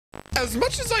As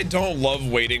much as I don't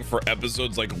love waiting for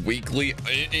episodes like weekly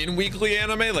in weekly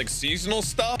anime, like seasonal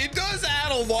stuff, it does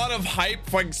add a lot of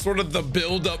hype, like sort of the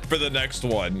build up for the next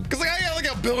one. Cause like I got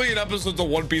like a billion episodes of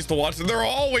One Piece to watch and they're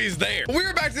always there.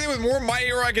 We're back today with more My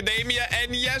Hero Academia,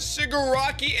 and yes,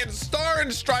 Shigaraki and Star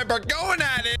and Stripe are going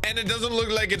at it, and it doesn't look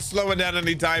like it's slowing down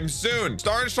anytime soon.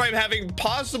 Star and Stripe having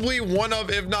possibly one of,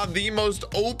 if not the most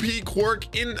OP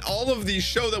quirk in all of the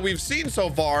show that we've seen so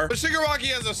far, but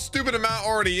Shigaraki has a stupid amount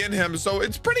already in him, so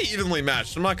it's pretty evenly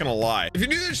matched, I'm not gonna lie. If you're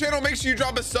new to the channel, make sure you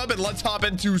drop a sub, and let's hop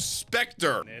into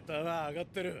Spectre.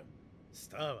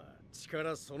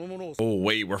 Oh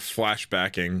wait, we're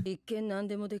flashbacking. I can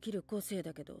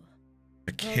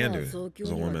do it. There's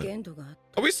a limit.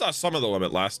 Oh, we saw some of the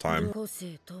limit last time.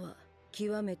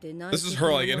 This is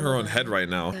her like in her own head right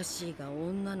now.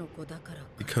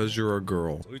 Because you're a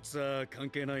girl.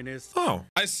 Oh,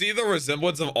 I see the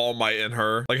resemblance of All Might in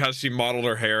her, like how she modeled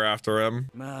her hair after him.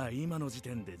 The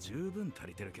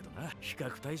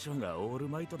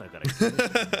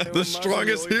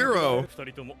strongest hero.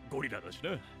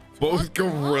 Both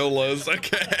gorillas.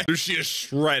 Okay. She is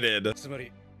shredded.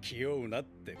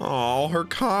 Oh, her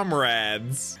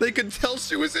comrades. They could tell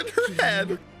she was in her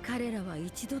head. Did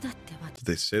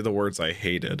they say the words I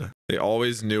hated? They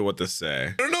always knew what to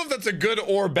say. I don't know if that's a good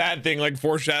or bad thing, like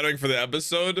foreshadowing for the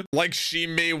episode. Like she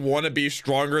may want to be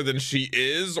stronger than she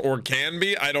is or can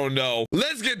be. I don't know.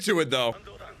 Let's get to it though.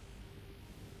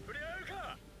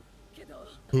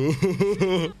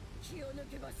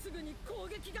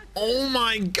 Oh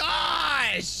my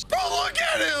gosh! Bro, look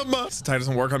at him! This attack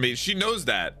doesn't work on me. She knows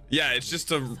that. Yeah, it's just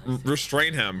to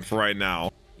restrain him for right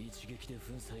now.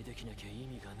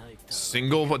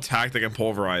 Single attack that can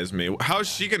pulverize me. How is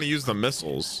she gonna use the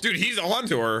missiles? Dude, he's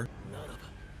onto her.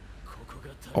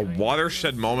 A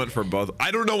watershed moment for both.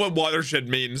 I don't know what watershed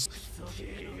means.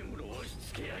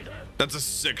 That's a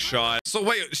sick shot. So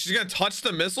wait, she's gonna touch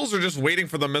the missiles or just waiting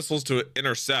for the missiles to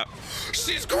intercept?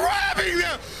 She's grabbing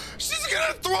them! She's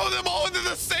gonna throw them all into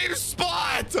the same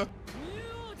spot!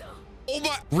 Oh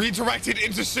my, redirected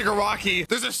into Shigaraki.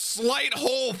 There's a slight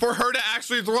hole for her to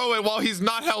actually throw it while he's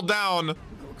not held down.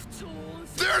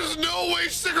 There's no way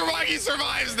Shigaraki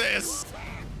survives this.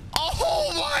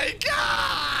 Oh my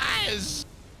gosh!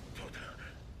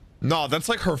 No, that's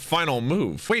like her final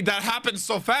move. Wait, that happened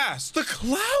so fast. The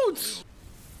clouds.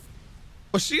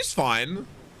 Oh, she's fine.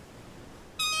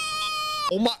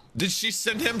 Oh my, did she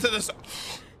send him to this?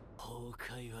 How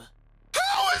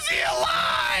is he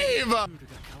alive?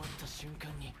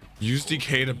 Use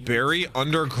decay to bury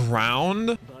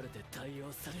underground.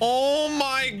 Oh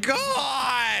my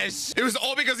gosh. It was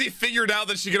all because he figured out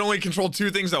that she could only control two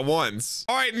things at once.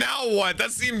 All right, now what? That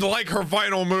seemed like her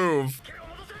final move.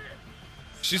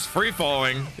 She's free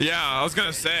falling. Yeah, I was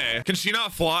gonna say, can she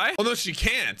not fly? Oh no, she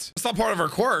can't. It's not part of her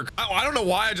quirk. I don't know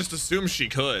why. I just assumed she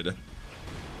could.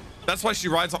 That's why she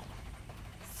rides on.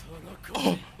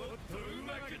 Oh.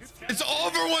 It's all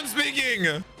for one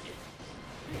speaking.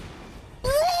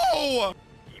 Bro.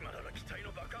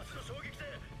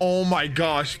 Oh my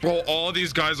gosh, bro. All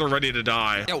these guys are ready to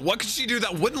die. Yeah, what could she do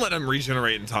that wouldn't let him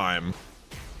regenerate in time?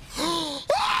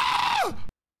 Ah!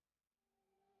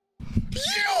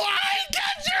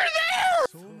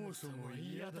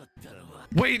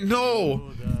 Wait,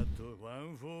 no.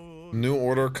 New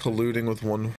Order colluding with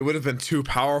one. It would have been too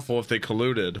powerful if they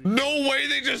colluded. No way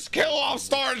they just kill off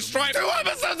Star and Stripe 2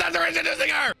 episodes after introducing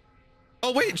her.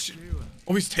 Oh, wait.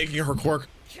 Oh, he's taking her quirk.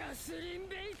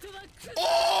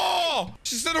 Oh,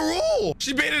 she set a rule.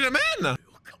 She baited him in.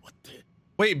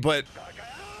 Wait, but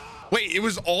wait, it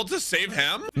was all to save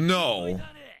him? No.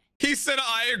 He said,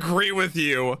 I agree with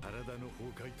you.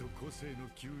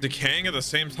 Decaying at the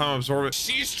same time absorbing.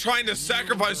 She's trying to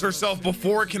sacrifice herself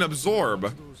before it can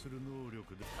absorb.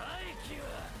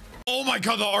 Oh my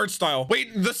god, the art style.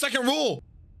 Wait, the second rule.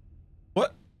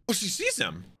 What? Oh, she sees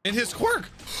him in his quirk.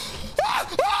 Ah!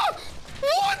 Ah!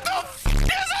 What the f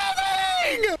is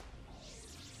happening?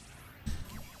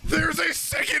 There's a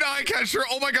second eye catcher.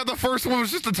 Oh my god, the first one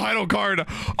was just a title card.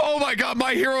 Oh my god,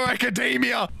 My Hero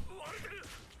Academia.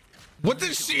 What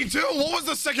did she do? What was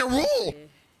the second rule?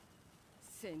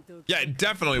 Yeah, it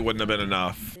definitely wouldn't have been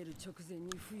enough.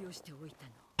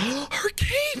 Her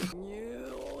cape!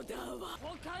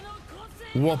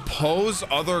 Will pose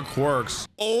other quirks.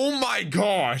 Oh my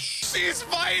gosh! She's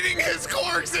fighting his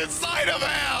quirks inside of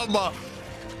him!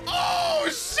 Oh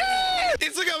shit!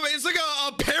 It's like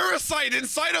a parasite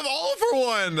inside of all for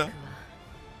one!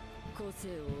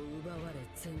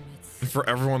 For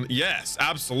everyone, yes,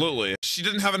 absolutely. She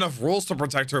didn't have enough rules to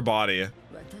protect her body.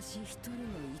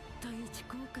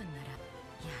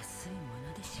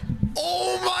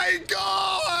 Oh my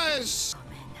gosh!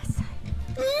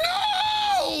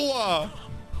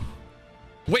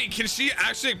 Wait, can she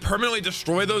actually permanently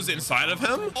destroy those inside of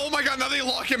him? Oh my god, now they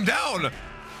lock him down.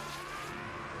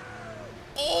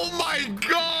 Oh my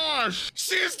gosh!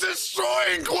 She's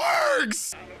destroying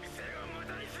quirks!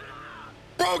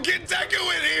 Bro, get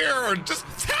Deku in here! Just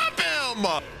tap him!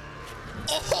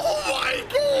 Oh my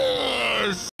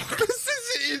gosh! This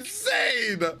is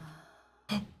insane!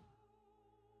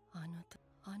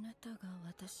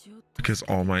 Because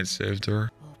All Might saved her.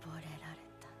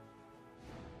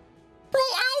 Bro,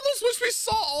 I almost wish we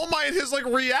saw All Might, his like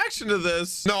reaction to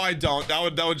this. No, I don't. That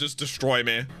would just destroy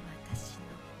me.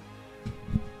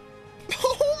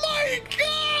 Oh my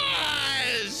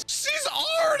gosh! She's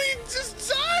already just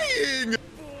dying!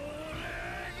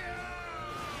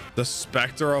 The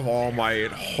Spectre of All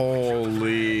Might.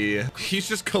 Holy. He's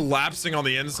just collapsing on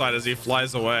the inside as he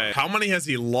flies away. How many has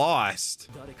he lost?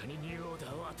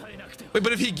 Wait,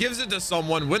 but if he gives it to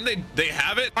someone, wouldn't they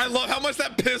have it? I love how much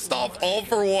that pissed off All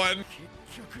For One.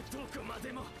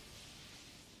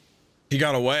 He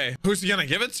got away. Who's he gonna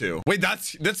give it to? Wait,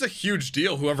 that's a huge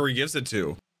deal, whoever he gives it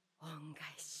to.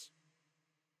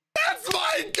 That's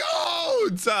my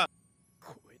goat!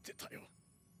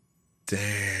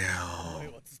 Damn.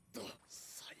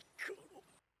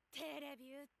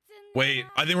 Wait,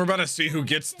 I think we're about to see who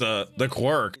gets the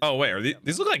quirk. Oh wait, are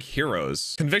these look like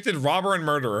heroes? Convicted robber and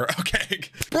murderer. Okay,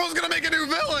 bro's gonna make a new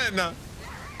villain.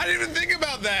 I didn't even think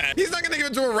about that. He's not gonna give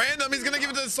it to a random. He's gonna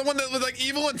give it to someone that with like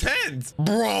evil intent.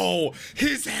 Bro,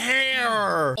 his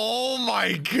hair. Oh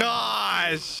my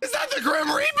gosh. Is that the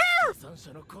Grim Reaper?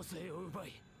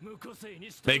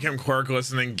 Make him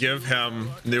quirkless and then give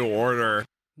him New Order.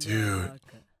 Dude.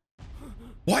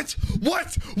 What?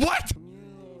 What? What?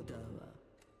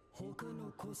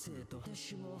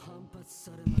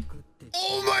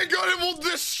 Oh my god, it will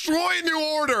destroy New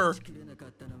Order.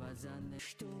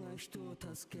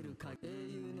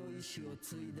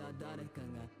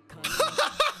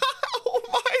 Oh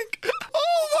my gosh.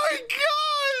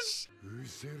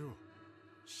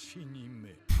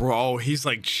 Bro, he's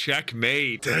like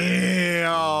checkmate.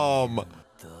 Damn.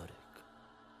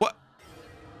 What?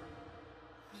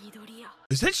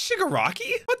 Is that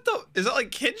Shigaraki? What the? Is that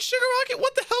like Kid Shigaraki?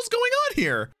 What the hell's going on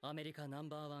here?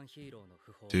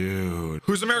 Dude.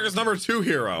 Who's America's #2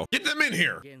 hero? Get them in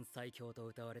here.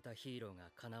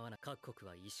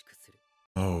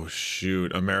 Oh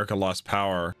shoot, America lost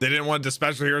power. They didn't want to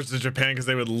dispatch heroes to Japan because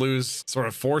they would lose sort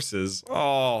of forces.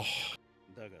 Oh.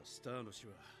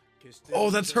 Oh,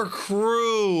 that's her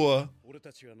crew.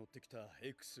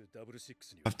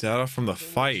 Have data from the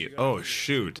fight. Oh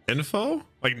shoot. Info?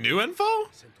 Like new info?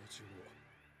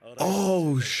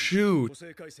 Oh shoot.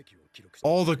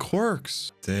 All the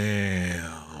quirks.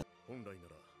 Damn.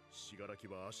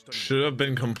 Should have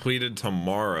been completed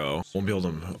tomorrow. Won't be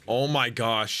able to. Oh my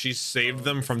gosh, she saved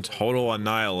them from total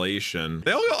annihilation.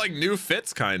 They all got like new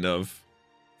fits kind of.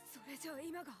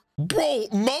 Bro,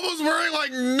 Momo's wearing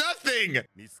like nothing.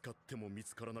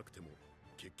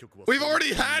 We've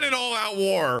already had an all-out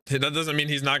war. That doesn't mean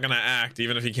he's not gonna act,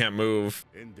 even if he can't move.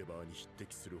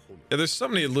 Yeah, there's so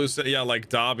many loose, yeah, like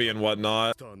Dabi and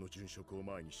whatnot.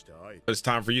 It's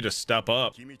time for you to step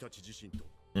up.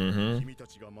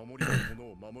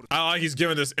 I like he's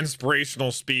giving this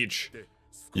inspirational speech.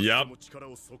 Yep.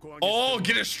 Oh,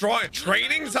 get it strong.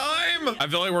 Training time? I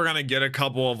feel like we're gonna get a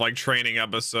couple of like training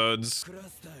episodes.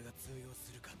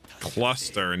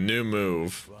 Cluster, new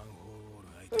move.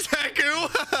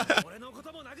 Deku!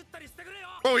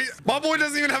 Oh, my boy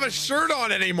doesn't even have a shirt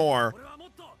on anymore.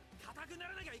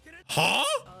 Huh?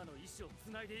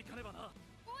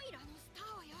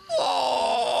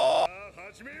 Oh.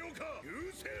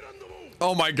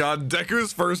 Oh my god,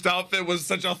 Deku's first outfit was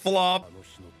such a flop.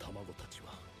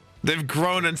 They've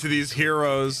grown into these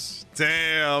heroes.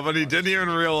 Damn, but he didn't even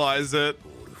realize it.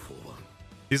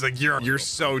 He's like, you're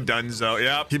so donezo.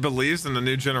 Yep, he believes in the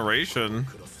new generation.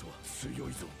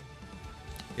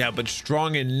 Yeah, but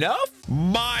strong enough?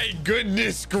 My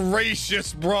goodness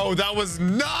gracious, bro. That was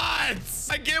nuts.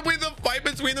 I can't believe the fight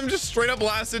between them just straight up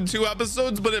lasted 2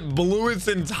 episodes, but it blew its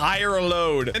entire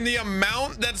load. And the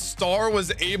amount that Star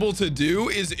was able to do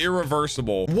is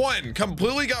irreversible. One,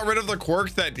 completely got rid of the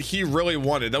quirk that he really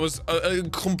wanted. That was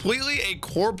completely a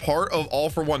core part of All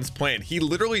For One's plan. He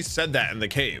literally said that in the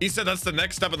cave. He said that's the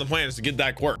next step in the plan is to get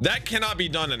that quirk. That cannot be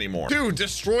done anymore. 2,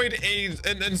 destroyed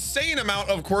an insane amount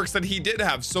of quirks that he did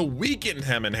have, so weakened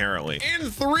him inherently.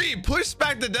 And 3, push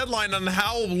back the deadline on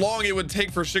how long it would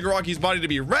take for Shigaraki's body to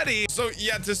be ready. So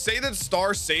yeah, to say that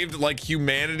Star saved like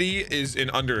humanity is an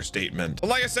understatement. But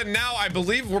like I said, now I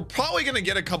believe we're probably going to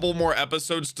get a couple more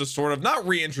episodes to sort of not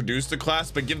reintroduce the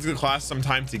class, but give the class some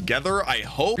time together, I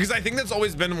hope, because I think that's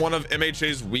always been one of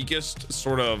MHA's weakest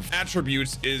sort of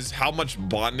attributes, is how much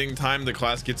bonding time the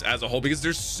class gets as a whole, because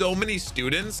there's so many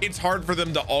students. It's hard for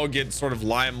them to all get sort of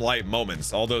limelight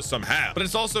moments, although some have, but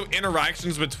it's also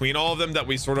interactions between all of them that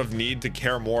we sort of need to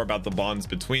care more about the bonds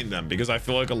between them, because I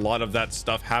feel like a lot of that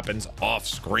stuff happens off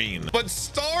screen. But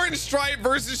Star and Stripe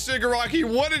versus Shigaraki,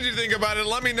 what did you think about it?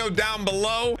 Let me know down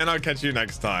below, and I'll catch you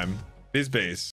next time. Peace.